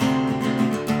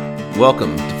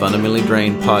Welcome to Fundamentally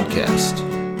Drained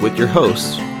Podcast with your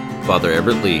hosts, Father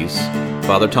Everett Lees,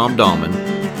 Father Tom Dahlman,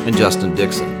 and Justin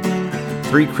Dixon.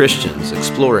 Three Christians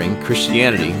exploring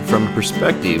Christianity from a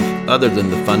perspective other than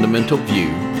the fundamental view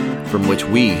from which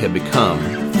we have become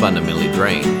fundamentally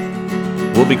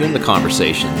drained. We'll begin the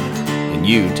conversation, and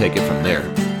you take it from there.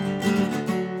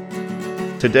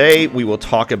 Today, we will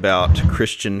talk about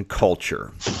Christian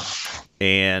culture.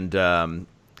 And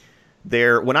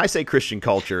when I say Christian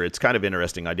culture, it's kind of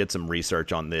interesting. I did some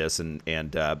research on this, and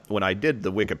when I did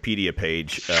the Wikipedia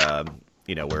page,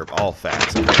 where all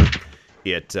facts are,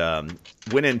 it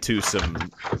went into some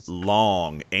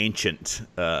long, ancient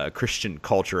Christian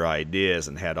culture ideas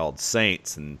and had all the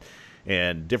saints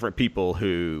and different people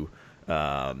who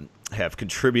have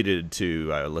contributed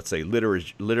to, let's say,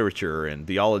 literature and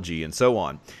theology and so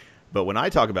on. But when I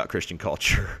talk about Christian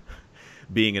culture,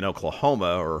 being in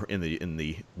Oklahoma or in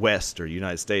the West or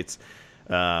United States,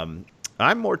 I'm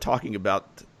more talking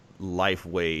about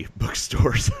Lifeway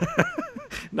bookstores.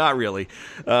 Not really,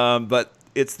 but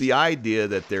it's the idea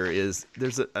that there's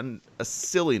a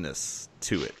silliness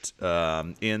to it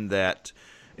in that,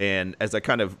 and as I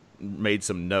kind of made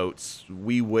some notes,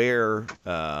 we wear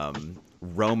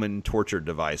Roman torture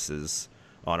devices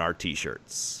on our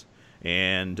T-shirts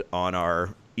and on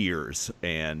our ears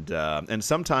and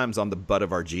sometimes on the butt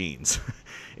of our jeans,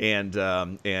 and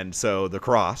so the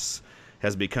cross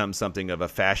has become something of a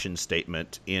fashion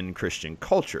statement in Christian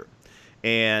culture,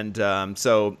 and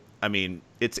so I mean,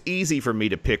 it's easy for me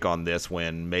to pick on this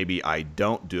when maybe I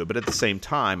don't do it, but at the same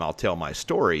time, I'll tell my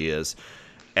story is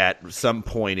at some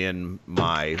point in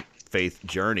my faith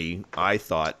journey, I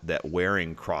thought that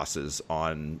wearing crosses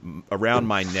around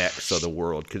my neck so the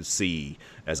world could see,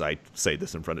 as I say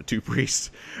this in front of two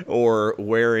priests, or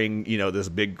wearing, this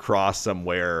big cross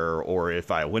somewhere, or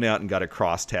if I went out and got a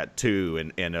cross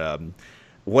tattoo and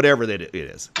whatever that it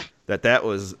is, that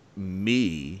was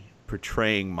me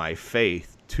portraying my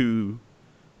faith to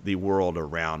the world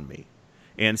around me.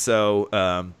 And so,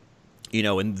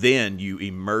 and then you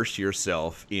immerse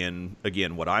yourself in,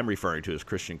 again, what I'm referring to as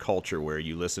Christian culture, where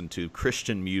you listen to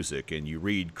Christian music and you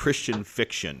read Christian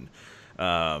fiction,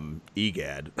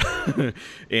 egad.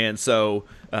 And so,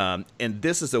 and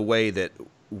this is a way that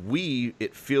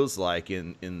it feels like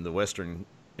in the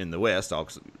West, I'll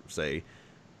say,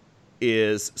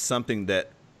 is something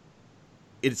that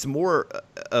it's more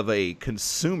of a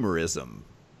consumerism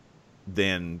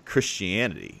than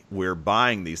Christianity. We're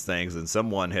buying these things, and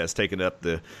someone has taken up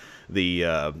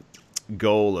the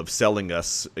goal of selling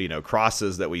us,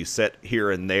 crosses that we set here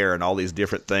and there, and all these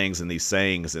different things, and these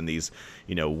sayings, and these,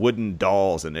 wooden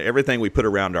dolls, and everything we put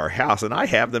around our house. And I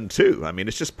have them too. I mean,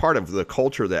 it's just part of the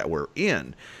culture that we're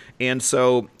in. And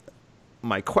so,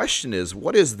 my question is,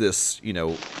 what is this?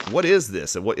 What is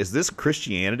this? And what is this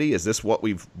Christianity? Is this what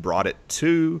we've brought it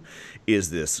to?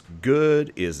 Is this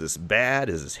good? Is this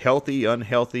bad? Is this healthy,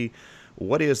 unhealthy?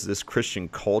 What is this Christian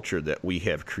culture that we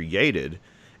have created?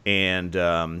 And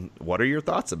what are your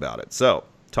thoughts about it? So,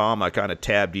 Tom, I kind of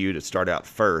tabbed you to start out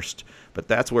first, but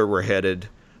that's where we're headed.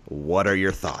 What are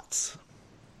your thoughts?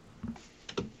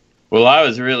 Well, I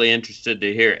was really interested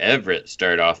to hear Everett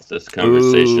start off this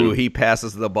conversation. Ooh, he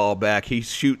passes the ball back. He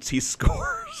shoots. He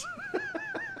scores.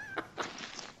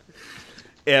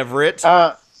 Everett.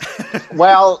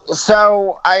 Well,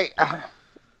 so I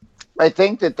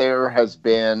think that there has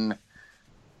been,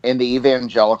 in the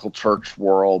evangelical church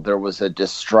world, there was a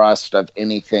distrust of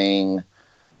anything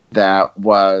that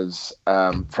was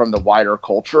from the wider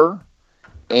culture.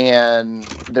 And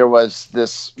there was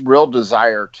this real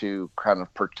desire to kind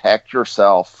of protect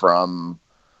yourself from,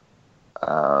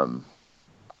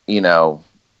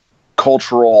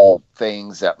 cultural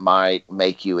things that might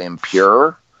make you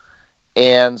impure.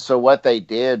 And so what they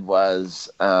did was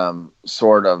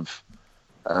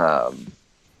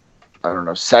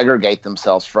segregate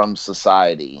themselves from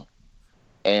society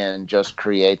and just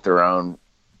create their own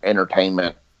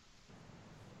entertainment,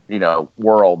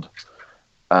 world.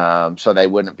 So they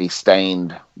wouldn't be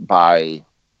stained by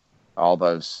all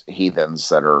those heathens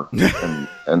that are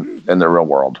in the real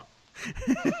world.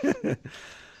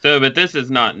 But this is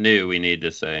not new, we need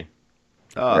to say.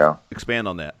 Yeah. Expand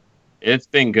on that. It's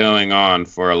been going on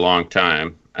for a long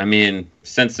time. I mean,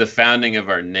 since the founding of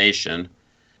our nation.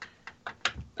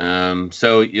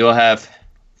 So you'll have,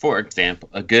 for example,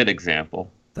 a good example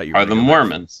are the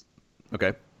Mormons.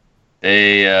 Okay.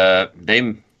 They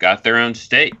got their own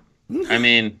state. I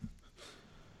mean,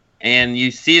 and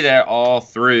you see that all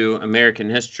through American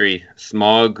history.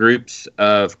 Small groups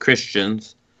of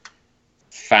Christians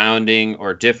founding,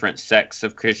 or different sects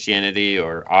of Christianity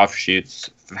or offshoots,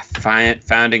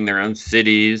 founding their own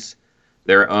cities,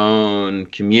 their own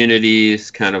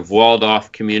communities, kind of walled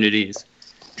off communities,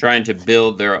 trying to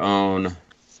build their own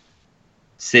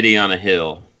city on a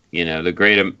hill.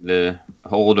 The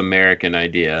old American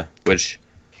idea, which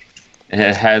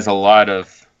has a lot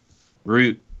of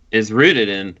is rooted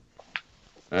in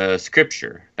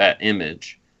scripture, that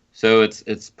image. So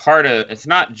it's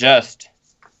not just,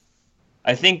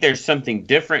 I think there's something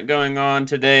different going on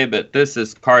today, but this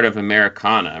is part of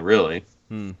Americana, really.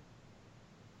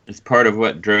 It's part of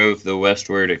what drove the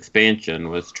westward expansion,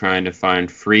 was trying to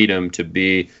find freedom to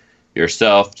be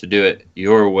yourself, to do it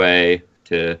your way,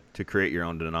 to create your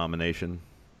own denomination.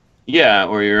 Yeah,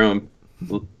 or your own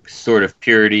sort of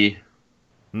purity.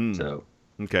 So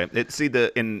okay,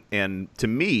 and to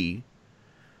me,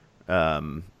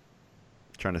 trying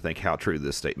to think how true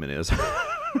this statement is.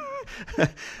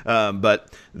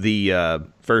 But the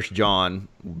 1 John,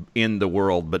 in the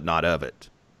world but not of it,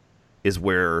 is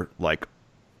where like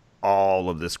all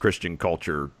of this Christian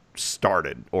culture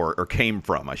started or came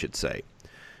from, I should say.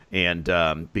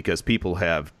 And because people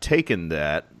have taken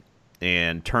that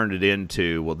and turned it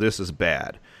into, well, this is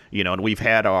bad, and we've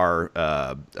had our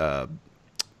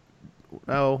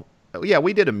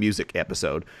we did a music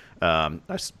episode. I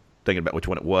was thinking about which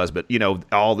one it was, but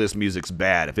all this music's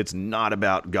bad. If it's not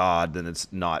about God, then it's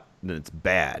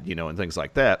bad, and things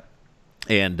like that.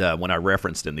 And when I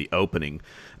referenced in the opening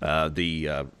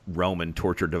the Roman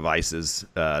torture devices,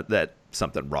 that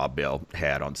something Rob Bell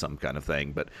had on some kind of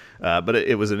thing, but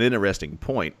it was an interesting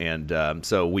point, and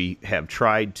so we have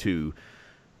tried to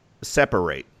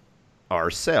separate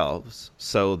ourselves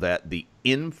so that the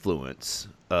influence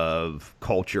of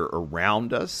culture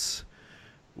around us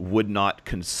would not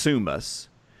consume us,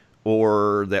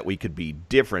 or that we could be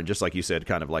different, just like you said,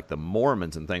 kind of like the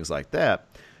Mormons and things like that.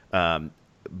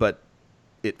 But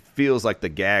it feels like the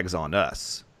gag's on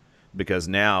us, because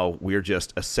now we're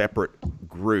just a separate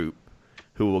group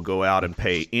who will go out and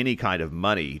pay any kind of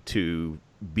money to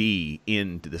be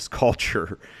into this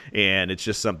culture. And it's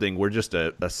just something, we're just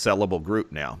a sellable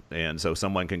group now. And so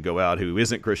someone can go out who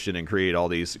isn't Christian and create all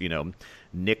these,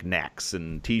 knickknacks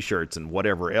and T-shirts and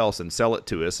whatever else and sell it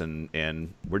to us.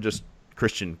 And we're just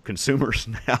Christian consumers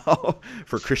now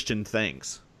for Christian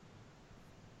things.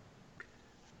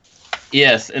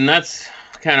 Yes, and that's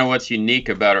kind of what's unique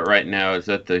about it right now, is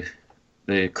that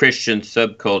the Christian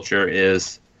subculture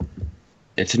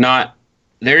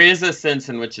there is a sense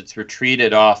in which it's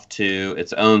retreated off to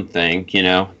its own thing.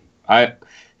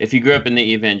 If you grew up in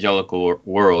the evangelical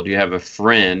world, you have a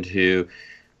friend who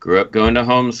grew up going to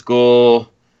homeschool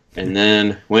and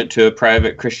then went to a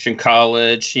private Christian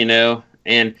college,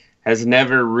 and has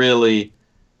never really,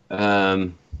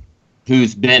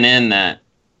 who's been in that.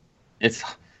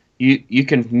 You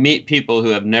can meet people who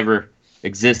have never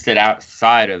existed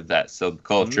outside of that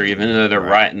subculture, even though they're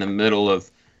right in the middle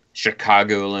of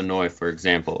Chicago, Illinois, for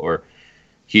example, or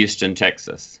Houston,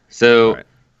 Texas. So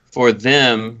for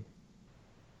them,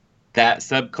 that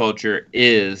subculture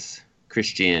is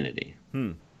Christianity.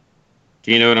 Do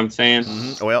you know what I'm saying?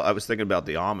 Mm-hmm. Well, I was thinking about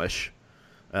the Amish,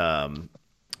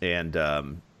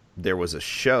 and there was a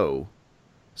show,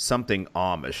 something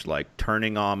Amish, like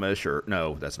Turning Amish, or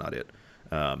no, that's not it.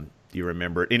 Do you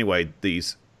remember it? Anyway,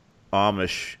 these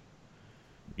Amish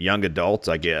young adults,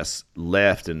 I guess,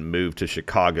 left and moved to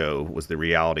Chicago, was the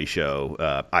reality show.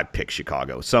 I picked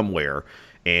Chicago somewhere,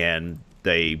 and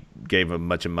they gave them a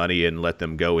bunch of money and let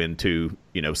them go into,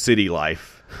 city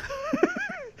life.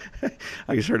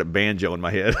 I just heard a banjo in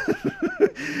my head.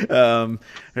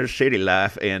 There's shady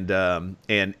life, and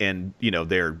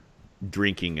they're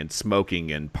drinking and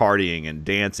smoking and partying and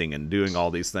dancing and doing all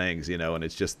these things, and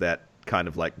it's just that kind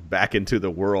of like back into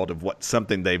the world of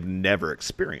something they've never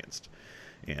experienced.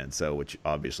 And so, which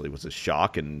obviously was a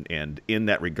shock, and in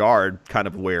that regard, kind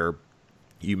of where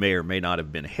you may or may not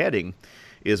have been heading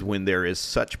is when there is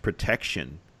such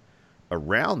protection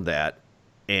around that,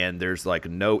 and there's like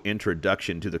no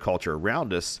introduction to the culture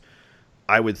around us.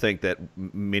 I would think that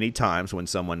many times when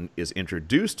someone is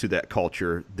introduced to that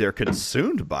culture, they're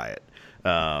consumed by it.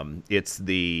 It's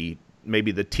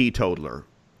maybe the teetotaler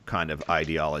kind of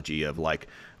ideology of like,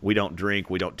 we don't drink,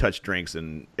 we don't touch drinks,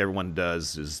 and everyone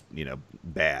does is,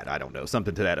 bad. I don't know,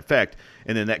 something to that effect.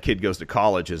 And then that kid goes to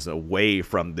college, is away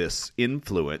from this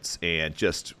influence, and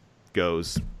just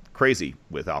goes crazy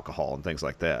with alcohol and things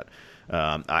like that.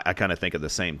 I kind of think of the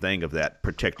same thing, of that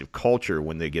protective culture.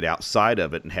 When they get outside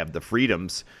of it and have the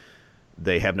freedoms,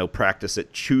 they have no practice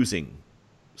at choosing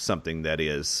something that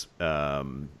is,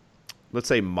 let's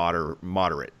say,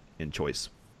 moderate in choice.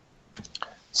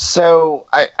 So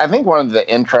I think one of the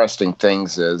interesting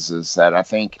things is that I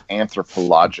think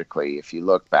anthropologically, if you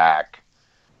look back,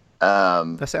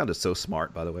 That sounded so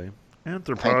smart, by the way.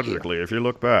 Anthropologically, if you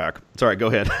look back. Sorry, go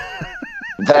ahead.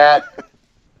 That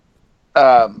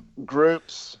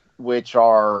groups which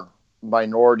are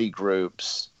minority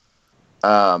groups,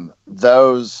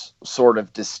 those sort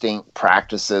of distinct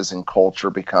practices and culture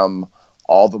become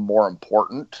all the more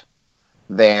important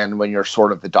than when you're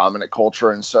sort of the dominant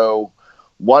culture. And so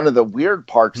one of the weird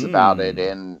parts about it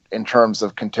in terms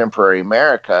of contemporary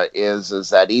America is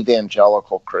that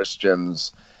evangelical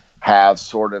Christians have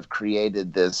sort of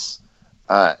created this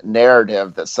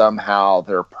narrative that somehow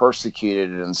they're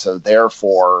persecuted, and so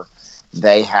therefore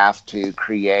they have to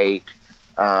create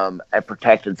a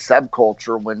protected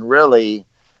subculture, when really,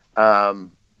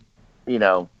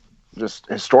 just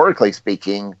historically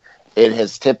speaking, it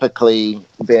has typically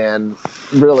been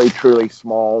really truly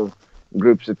small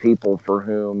groups of people for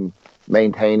whom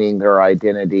maintaining their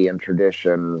identity and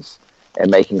traditions and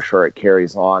making sure it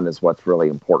carries on is what's really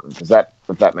important. If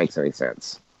that makes any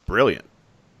sense? Brilliant.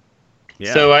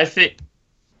 Yeah. So I think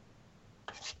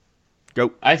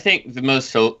Go. I think the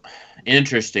most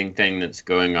interesting thing that's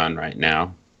going on right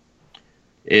now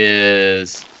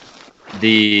is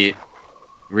the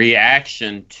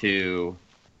reaction to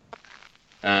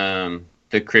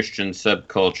the Christian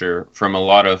subculture from a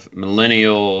lot of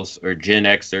millennials or Gen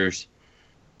Xers.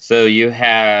 So you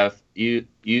have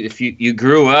if you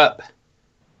grew up,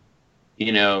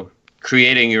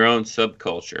 creating your own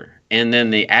subculture, and then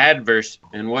the adverse,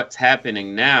 and what's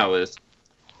happening now is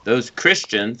those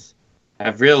Christians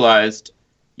have realized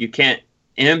you can't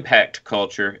impact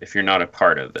culture if you're not a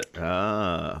part of it.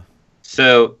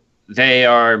 So they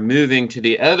are moving to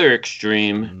the other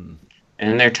extreme,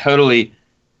 and they're totally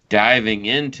diving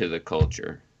into the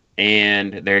culture,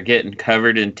 and they're getting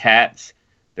covered in tats.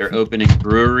 They're opening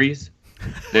breweries.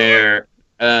 They're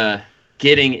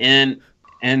getting in,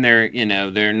 and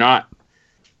they're not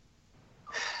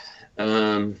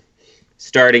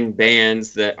starting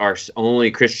bands that are only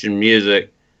Christian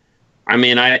music. I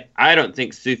mean, I don't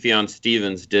think Sufjan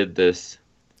Stevens did this.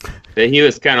 But he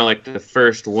was kind of like the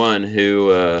first one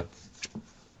who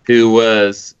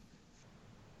was,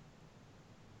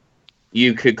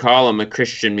 you could call him a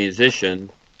Christian musician,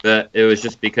 but it was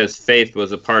just because faith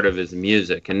was a part of his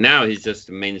music. And now he's just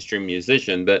a mainstream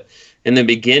musician. But in the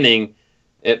beginning,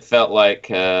 it felt like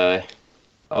a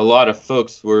lot of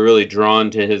folks were really drawn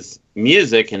to his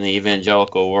music in the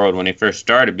evangelical world when he first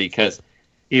started, because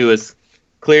he was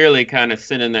clearly kind of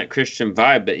sending that Christian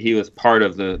vibe, but he was part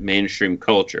of the mainstream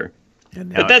culture.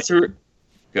 But that's go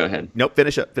ahead. Nope,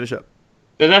 finish up.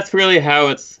 But that's really how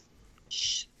it's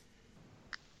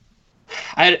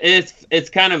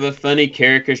kind of a funny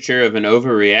caricature of an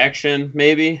overreaction,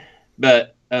 maybe.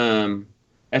 But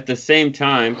at the same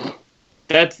time,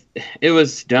 it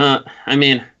was done. I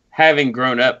mean, having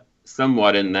grown up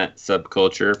somewhat in that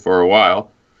subculture for a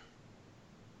while,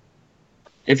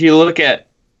 if you look at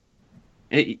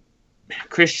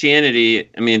Christianity,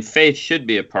 I mean, faith should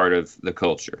be a part of the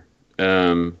culture.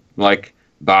 Like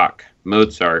Bach,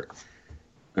 Mozart,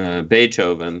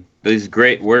 Beethoven, these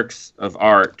great works of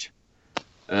art,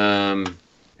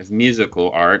 of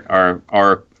musical art,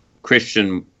 are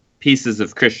Christian pieces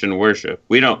of Christian worship.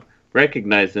 We don't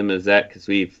recognize them as that because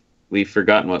we've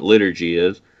forgotten what liturgy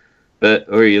is.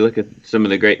 Or you look at some of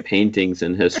the great paintings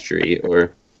in history,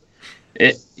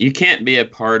 you can't be a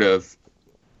part of.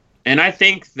 And I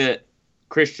think that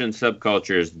Christian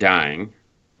subculture is dying.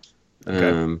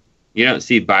 Okay. You don't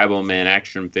see Bible Man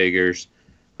action figures.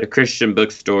 The Christian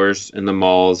bookstores in the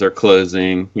malls are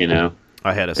closing,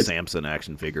 I had a Samson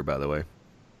action figure, by the way.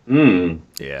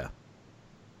 Yeah.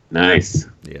 Nice.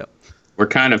 Yeah. We're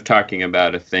kind of talking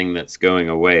about a thing that's going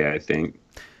away, I think.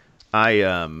 I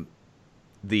don't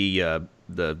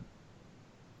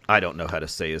know how to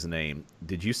say his name.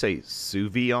 Did you say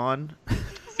Sufjan?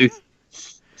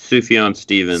 Sufjan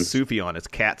Stevens. Sufjan, it's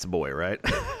Cat's boy, right?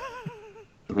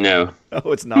 No.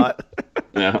 Oh, it's not?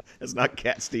 No. It's not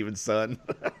Cat Stevens' son?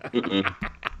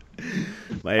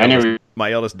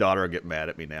 My eldest daughter will get mad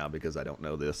at me now because I don't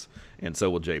know this, and so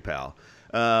will Jay Powell.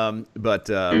 Are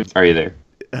you there?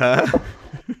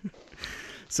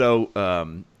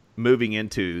 So, moving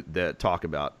into the talk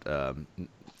about,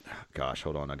 gosh,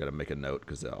 hold on, I got to make a note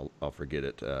because I'll forget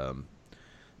it.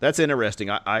 That's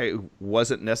interesting. I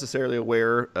wasn't necessarily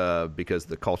aware because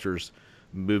the culture's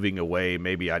moving away.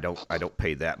 Maybe I don't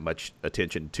pay that much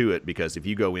attention to it, because if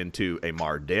you go into a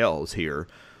Mardell's here,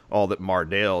 all that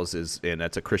Mardell's is, and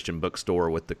that's a Christian bookstore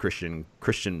with the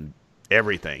Christian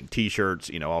everything,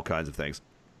 T-shirts, all kinds of things,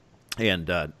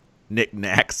 and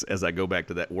knickknacks, as I go back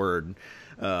to that word,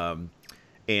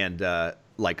 and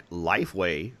like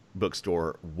Lifeway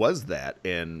bookstore was that,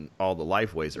 and all the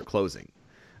Lifeways are closing.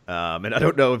 And I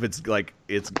don't know if it's like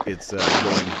it's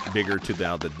going bigger to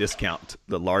now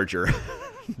the larger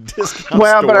discount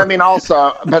Well, store.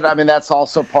 but I mean that's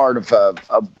also part of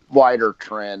a wider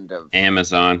trend of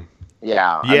Amazon.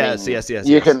 yeah. Yes.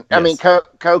 You can. I mean, yes.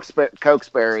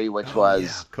 Cokesbury, which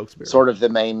was Cokesbury. sort of the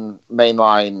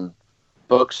mainline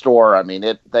bookstore. I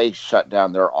mean, they shut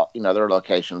down their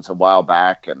locations a while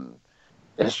back, and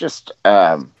it's just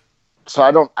so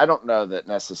I don't know that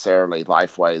necessarily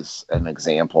Lifeway's an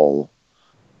example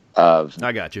of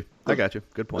I got you.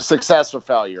 Good point. success or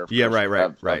failure. Yeah, right.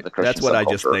 Of the Christian That's what I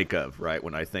just subculture. think of, right,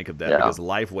 when I think of that, Yeah. because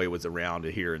Lifeway was around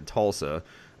here in Tulsa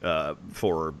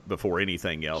before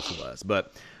anything else was.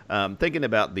 But thinking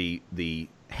about the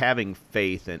having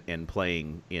faith and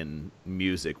playing in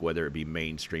music, whether it be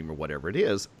mainstream or whatever it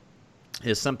is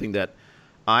something that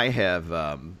I have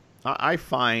I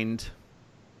find,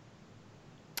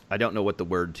 I don't know what the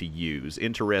word to use,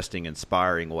 interesting,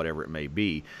 inspiring, whatever it may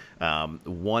be.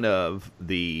 One of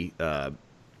the,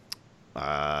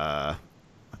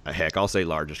 heck, I'll say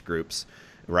largest groups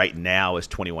right now is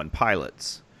 21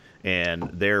 Pilots. And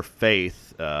their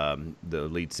faith, the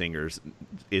lead singers,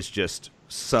 is just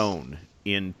sewn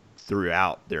in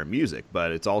throughout their music.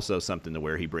 But it's also something to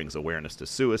where he brings awareness to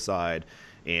suicide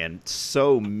and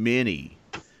so many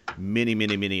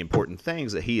important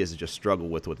things that he has just struggled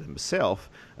with himself.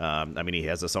 I mean, he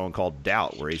has a song called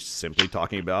Doubt, where he's simply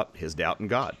talking about his doubt in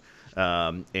God.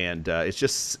 It's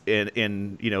just,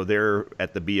 and they're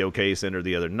at the BOK Center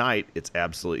the other night. It's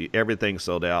absolutely everything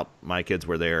sold out. My kids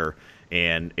were there,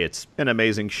 and it's an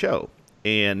amazing show.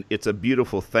 And it's a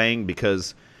beautiful thing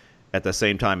because at the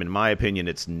same time, in my opinion,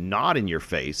 it's not in your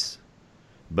face,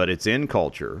 but it's in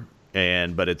culture.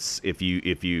 But it's, if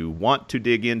you want to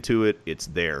dig into it, it's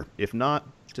there. If not,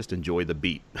 just enjoy the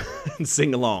beat and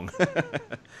sing along.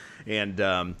 And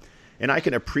I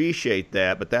can appreciate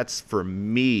that, but that's for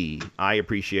me. I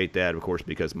appreciate that, of course,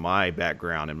 because my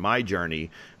background and my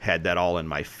journey had that all in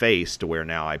my face, to where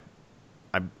now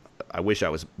I wish I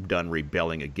was done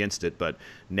rebelling against it, but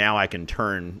now I can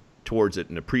turn towards it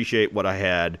and appreciate what I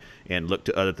had and look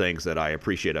to other things that I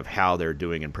appreciate of how they're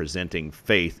doing and presenting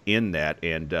faith in that.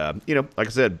 And, like I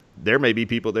said, there may be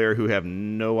people there who have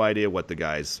no idea what the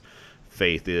guy's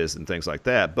faith is and things like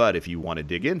that. But if you want to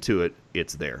dig into it,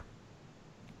 it's there.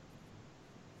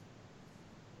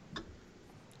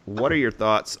 What are your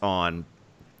thoughts on,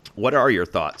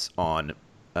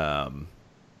 I'll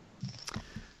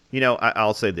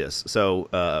say this.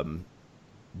 So,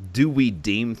 do we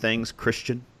deem things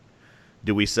Christian?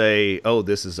 Do we say, oh,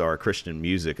 this is our Christian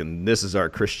music and this is our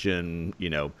Christian,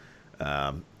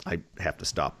 I have to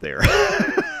stop there.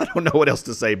 I don't know what else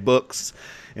to say, books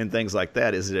and things like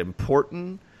that. Is it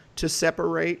important to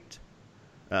separate,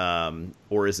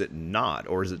 or is it not?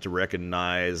 Or is it to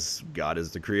recognize God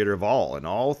is the creator of all, and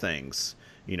all things,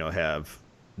 have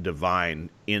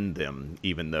divine in them,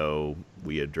 even though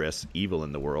we address evil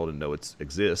in the world and know it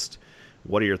exists?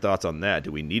 What are your thoughts on that?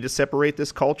 Do we need to separate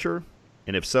this culture?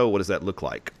 And if so, what does that look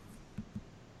like?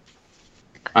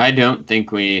 I don't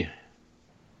think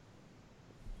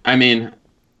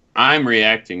I'm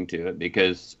reacting to it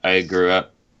because I grew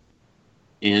up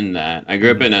in that. I grew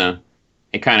up in a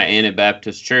kind of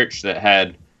Anabaptist church that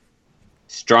had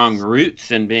strong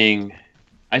roots in being,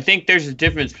 I think there's a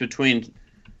difference between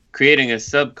creating a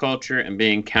subculture and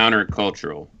being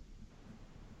countercultural.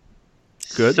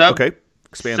 Good. Okay.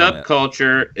 Expand on that.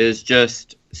 Subculture is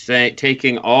just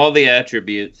taking all the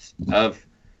attributes of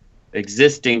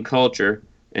existing culture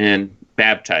and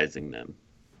baptizing them.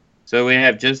 So we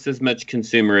have just as much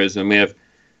consumerism.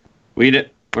 We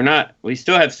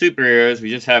still have superheroes. We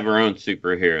just have our own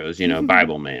superheroes.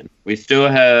 Bible Man. We still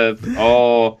have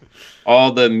all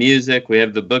the music. We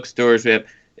have the bookstores.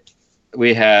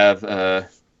 We have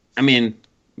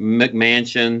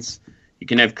McMansions. You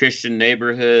can have Christian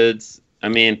neighborhoods.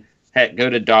 Heck, go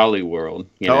to Dolly World.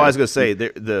 I was going to say,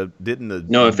 didn't the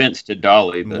no offense to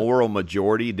Dolly, but Moral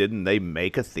Majority, didn't they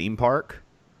make a theme park?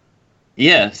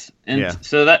 Yes, and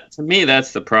so that, to me,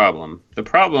 that's the problem. The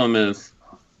problem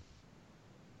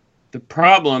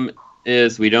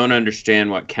is we don't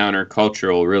understand what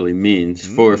countercultural really means.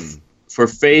 For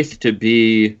faith to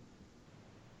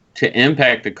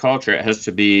impact the culture, it has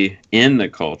to be in the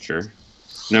culture,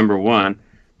 number one.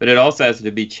 But it also has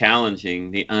to be challenging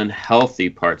the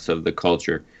unhealthy parts of the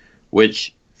culture,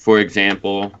 which, for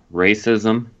example,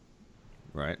 racism.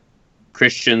 Right.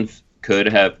 Christians could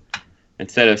have,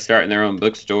 instead of starting their own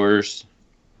bookstores,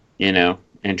 and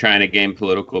trying to gain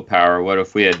political power, what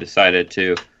if we had decided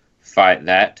to fight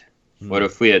that? What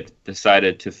if we had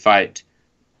decided to fight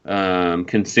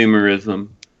consumerism?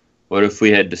 What if we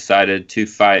had decided to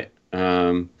fight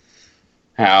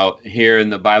how here in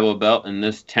the Bible Belt in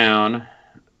this town,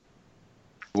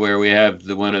 where we have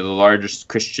one of the largest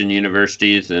Christian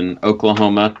universities in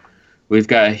Oklahoma, we've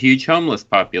got a huge homeless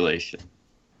population.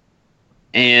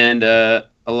 And a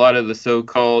lot of the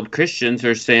so-called Christians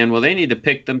are saying, well, they need to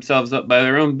pick themselves up by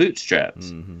their own bootstraps.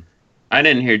 Mm-hmm. I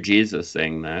didn't hear Jesus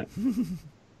saying that.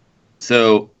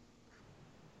 So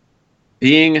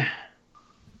being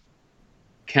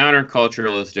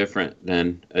countercultural is different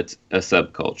than a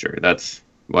subculture. That's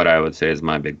what I would say is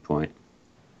my big point.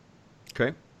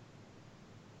 Okay.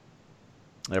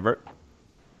 Everett?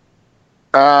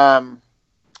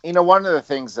 One of the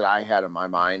things that I had in my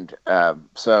mind,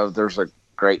 so there's a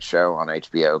great show on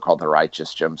HBO called The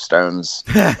Righteous Gemstones,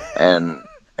 and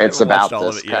it's about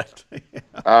this.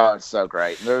 Oh, it's so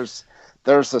great. There's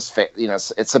this,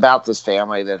 it's about this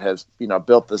family that has,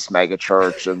 built this mega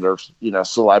church, and there's,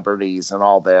 celebrities and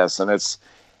all this, and it's,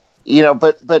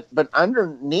 but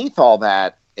underneath all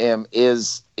that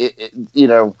is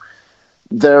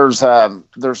there's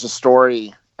a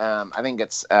story. I think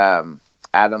it's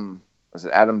Adam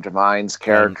Devine's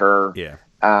character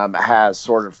has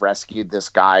sort of rescued this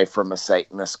guy from a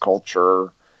Satanist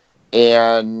culture.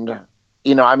 And,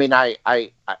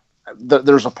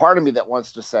 there's a part of me that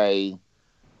wants to say,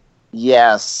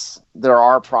 yes, there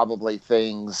are probably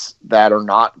things that are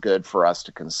not good for us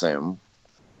to consume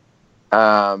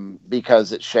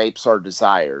because it shapes our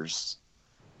desires.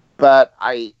 But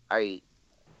I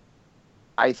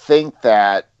think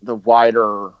that the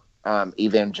wider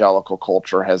evangelical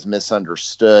culture has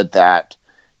misunderstood that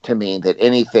to mean that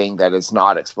anything that is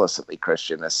not explicitly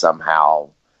Christian is somehow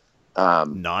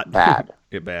not bad.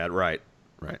 Bad, right.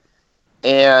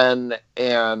 And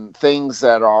things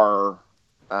that are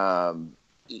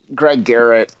Greg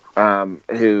Garrett,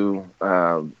 who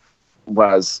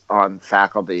was on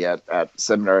faculty at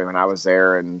seminary when I was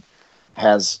there, and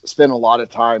has spent a lot of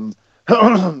time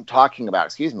talking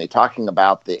about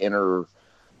the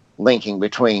interlinking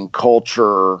between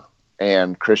culture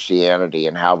and Christianity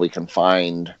and how we can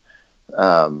find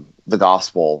the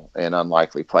gospel in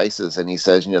unlikely places. And he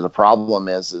says, the problem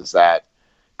is that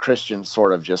Christians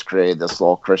sort of just created this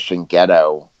little Christian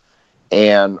ghetto,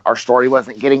 and our story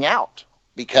wasn't getting out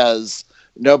because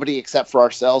nobody except for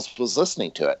ourselves was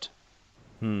listening to it.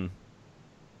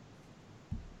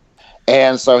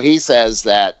 And so he says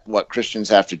that what Christians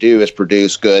have to do is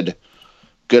produce good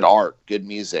art, good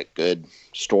music, good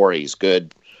stories,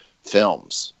 good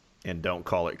films. And don't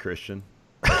call it Christian.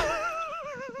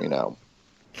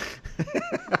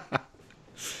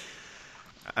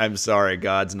 I'm sorry,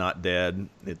 God's not dead.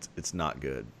 It's not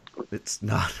good. It's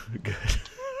not good.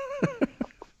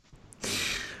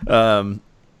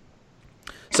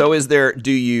 So is there,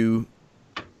 do you,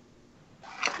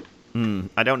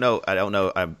 I don't know. I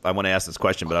want to ask this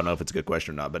question, but I don't know if it's a good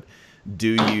question or not. But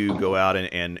do you go out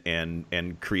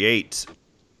and create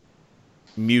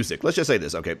music? Let's just say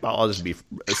this. Okay, I'll just be.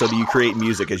 So do you create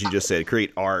music, as you just said,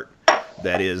 create art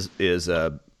that is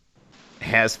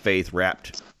has faith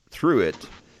wrapped through it,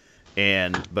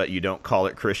 but you don't call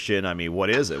it Christian? I mean, what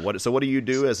is it? So what do you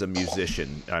do as a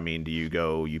musician? I mean, do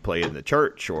you play in the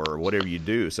church or whatever you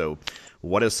do? So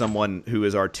what is someone who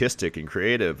is artistic and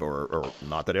creative, or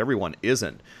not that everyone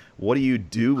isn't? What do you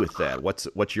do with that?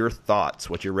 What's your thoughts?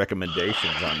 What's your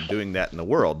recommendations on doing that in the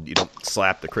world? You don't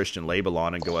slap the Christian label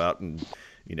on and go out and,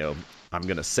 I'm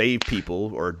going to save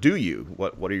people, or do you?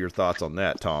 What are your thoughts on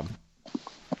that, Tom?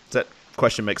 Does that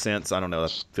question make sense? I don't know.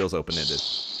 That feels open-ended.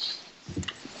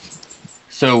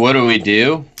 So what do we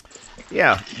do?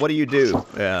 Yeah, what do you do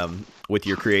with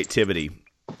your creativity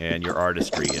and your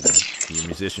artistry and your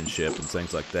musicianship and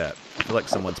things like that? I feel like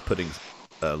someone's putting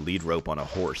a lead rope on a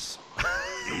horse.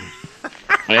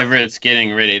 Everett's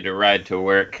getting ready to ride to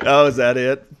work. Oh, is that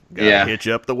it? Gotta hitch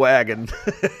up the wagon.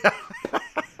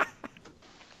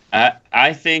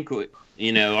 I think,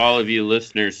 all of you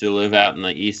listeners who live out in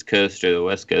the East Coast or the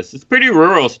West Coast, it's pretty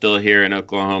rural still here in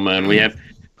Oklahoma, and we have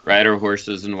rider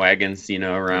horses and wagons,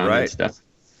 around and stuff.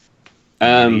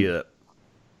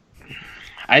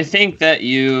 I think that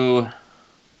you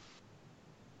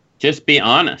just be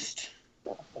honest.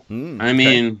 I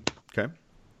mean,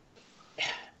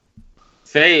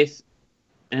 faith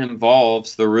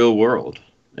involves the real world.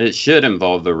 It should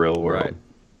involve the real world. Right.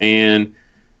 And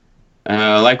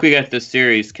like we got this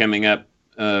series coming up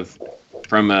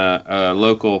from a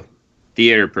local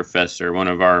theater professor. One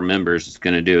of our members is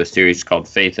going to do a series called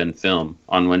Faith and Film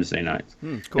on Wednesday nights.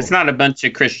 Cool. It's not a bunch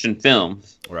of Christian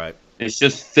films. Right. It's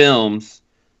just films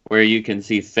where you can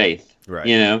see faith.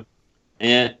 Right.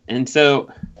 And so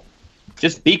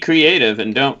just be creative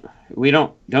and don't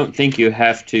think you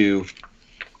have to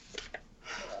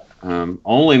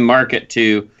only market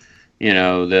to,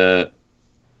 the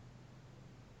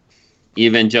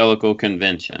evangelical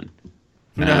convention.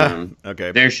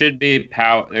 Okay. There should be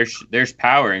power. There's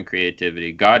power in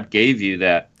creativity. God gave you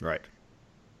that Right.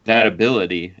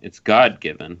 ability. It's God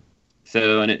given.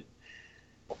 So, and it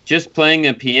just playing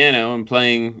a piano and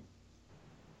playing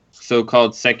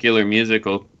so-called secular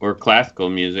musical or classical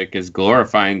music is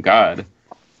glorifying God.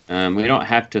 We don't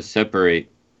have to separate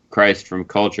Christ from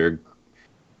culture.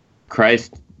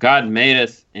 God made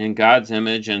us in God's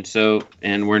image,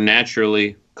 and we're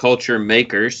naturally culture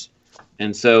makers,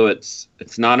 and so it's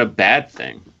not a bad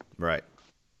thing. Right.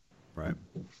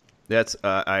 That's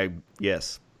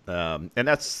yes. And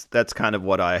that's kind of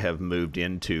what I have moved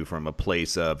into, from a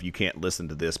place of, you can't listen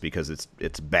to this because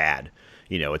it's bad.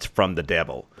 It's from the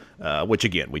devil, which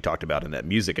again we talked about in that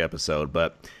music episode.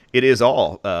 But it is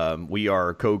all, we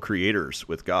are co-creators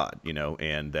with God,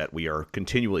 and that we are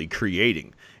continually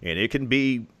creating, and it can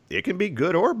be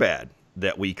good or bad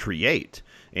that we create.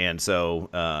 And so,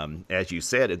 as you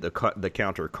said, the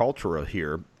countercultural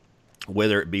here,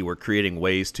 whether it be we're creating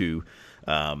ways to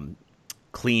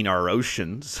clean our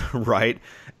oceans, right,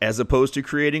 as opposed to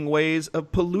creating ways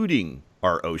of polluting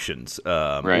our oceans,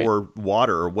 Right. or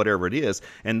water, or whatever it is.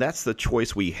 And that's the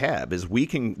choice we have, is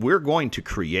we're going to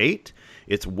create.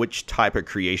 It's which type of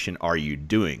creation are you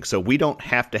doing? So we don't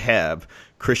have to have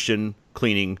Christian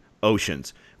cleaning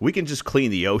oceans. We can just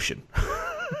clean the ocean.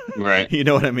 Right. You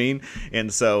know what I mean?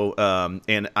 And so,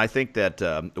 and I think that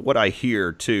what I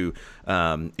hear too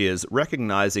is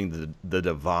recognizing the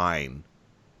divine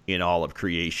in all of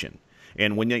creation.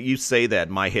 And when you say that,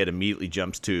 my head immediately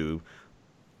jumps to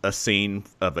a scene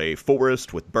of a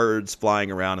forest with birds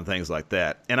flying around and things like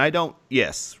that. And I don't,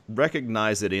 yes,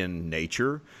 recognize it in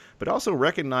nature, but also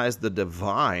recognize the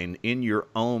divine in your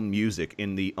own music,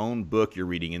 in the own book you're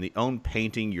reading, in the own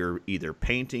painting you're either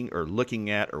painting or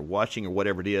looking at or watching or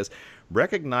whatever it is.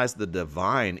 Recognize the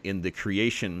divine in the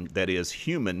creation that is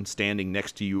human standing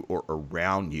next to you or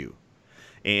around you.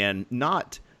 And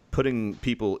not putting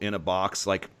people in a box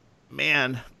like,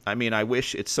 man, I mean, I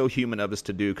wish it's so human of us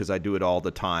to do, because I do it all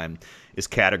the time, is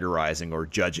categorizing or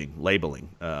judging, labeling.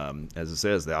 As it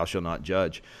says, thou shalt not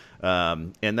judge.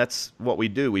 And that's what we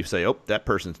do. We say, oh, that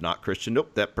person's not Christian.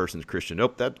 Nope, that person's Christian.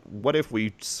 Nope, what if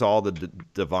we saw the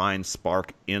divine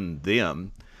spark in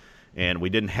them and we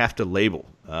didn't have to label?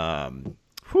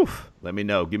 Let me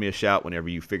know. Give me a shout whenever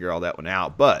you figure all that one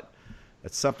out. But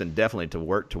that's something definitely to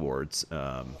work towards,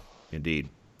 indeed.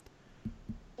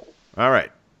 All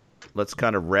right. Let's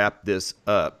kind of wrap this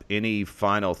up. Any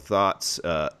final thoughts,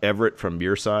 Everett, from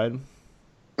your side?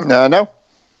 No.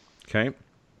 Okay.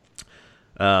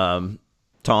 Tom,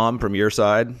 from your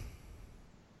side?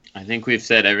 I think we've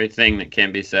said everything that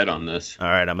can be said on this. All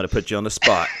right, I'm going to put you on the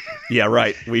spot. Yeah,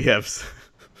 right. We have.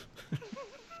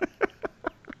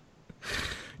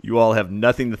 You all have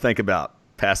nothing to think about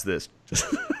past this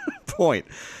point.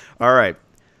 All right,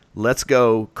 let's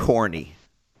go corny.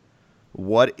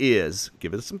 What is,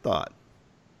 give it some thought,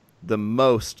 the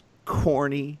most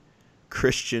corny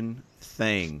Christian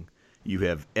thing you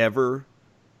have ever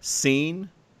seen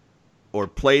or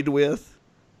played with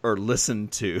or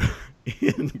listened to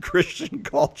in Christian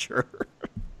culture?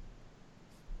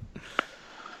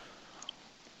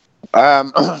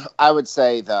 I would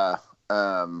say the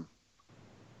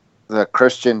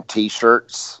Christian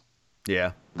T-shirts.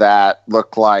 Yeah. That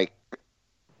look like,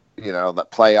 that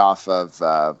play off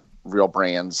of real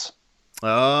brands.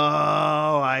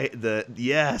 Oh,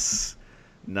 yes.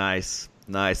 Nice.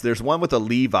 There's one with a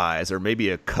Levi's or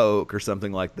maybe a Coke or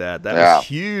something like that. That was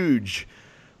huge.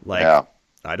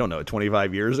 I don't know,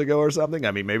 25 years ago or something.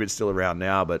 I mean, maybe it's still around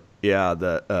now, but yeah,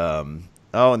 and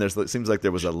it seems like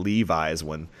there was a Levi's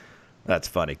one. That's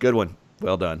funny. Good one.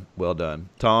 Well done.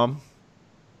 Tom?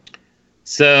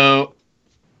 So,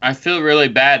 I feel really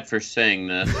bad for saying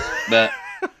this, but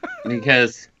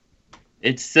because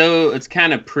it's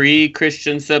kind of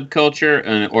pre-Christian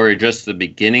subculture, or just the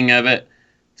beginning of it,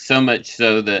 so much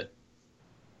so that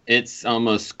it's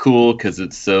almost cool because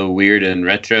it's so weird and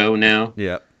retro now.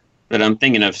 Yeah. But I'm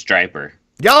thinking of Stryper.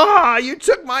 Ah, you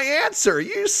took my answer.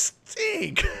 You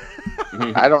stink.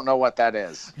 I don't know what that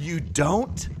is. You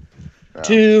don't?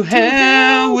 To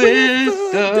hell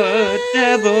with the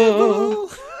devil.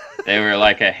 They were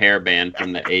like a hair band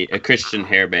from a Christian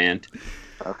hair band.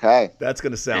 Okay. That's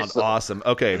going to sound awesome.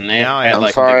 Okay. Now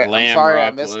I'm sorry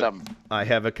I missed them. I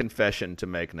have a confession to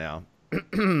make now.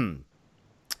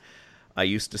 I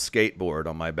used to skateboard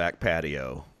on my back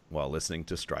patio while listening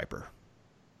to Stryper.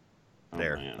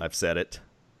 There, I've said it.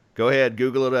 Go ahead,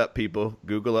 Google it up, people.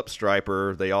 Google up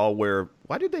Stryper. They all wear...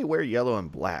 Why did they wear yellow and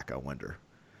black, I wonder?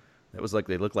 That was like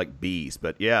they looked like bees.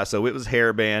 But yeah, so it was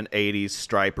hair band, 80s,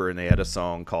 Striper, and they had a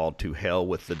song called To Hell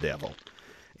with the Devil.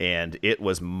 And it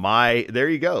was there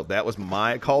you go. That was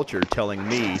my culture telling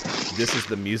me this is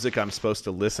the music I'm supposed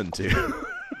to listen to.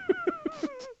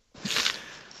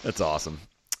 That's awesome.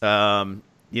 So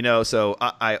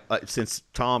I since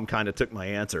Tom kind of took my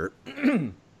answer,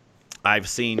 I've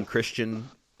seen Christian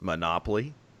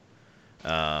Monopoly.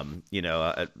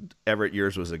 Everett,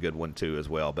 yours was a good one too as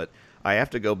well. But I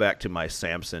have to go back to my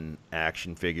Samson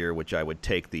action figure, which I would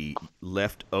take the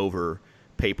leftover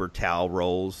paper towel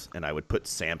rolls and I would put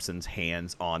Samson's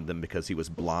hands on them because he was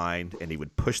blind, and he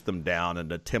would push them down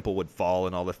and the temple would fall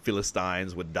and all the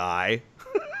Philistines would die.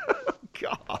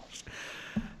 Gosh.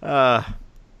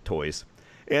 Toys.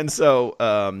 And so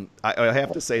I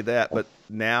have to say that, but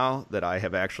now that I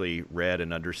have actually read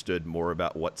and understood more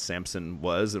about what Samson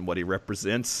was and what he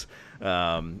represents,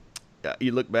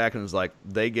 you look back and it's like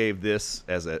they gave this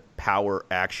as a power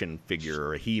action figure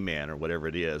or a He-Man or whatever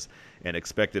it is and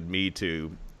expected me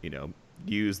to,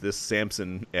 use this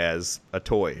Samson as a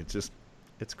toy.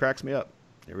 It cracks me up.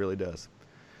 It really does.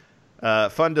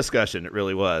 Fun discussion. It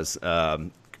really was.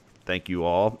 Thank you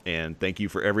all, and thank you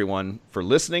for everyone for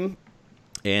listening.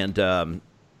 And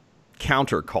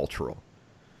countercultural.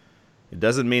 It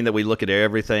doesn't mean that we look at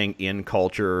everything in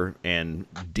culture and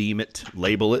deem it,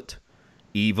 label it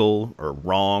evil or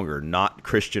wrong or not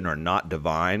Christian or not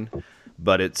divine,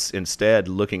 but it's instead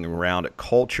looking around at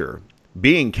culture,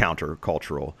 being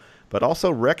countercultural, but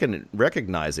also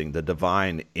recognizing the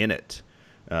divine in it.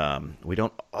 We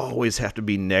don't always have to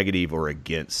be negative or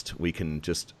against. We can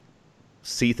just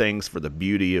see things for the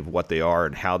beauty of what they are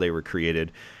and how they were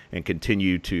created, and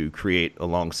continue to create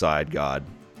alongside God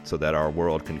so that our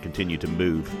world can continue to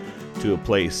move to a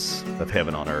place of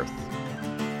heaven on earth.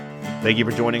 Thank you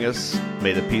for joining us.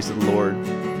 May the peace of the Lord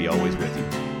be always with you.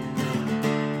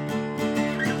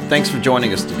 Thanks for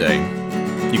joining us today.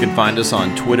 You can find us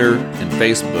on Twitter and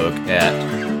Facebook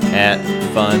at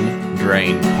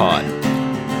FunDrainPod.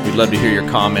 We'd love to hear your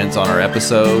comments on our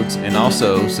episodes and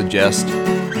also suggest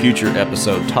future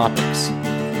episode topics.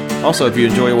 Also, if you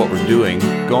enjoy what we're doing,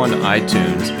 go on to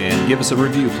iTunes and give us a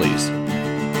review, please.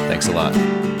 Thanks a lot.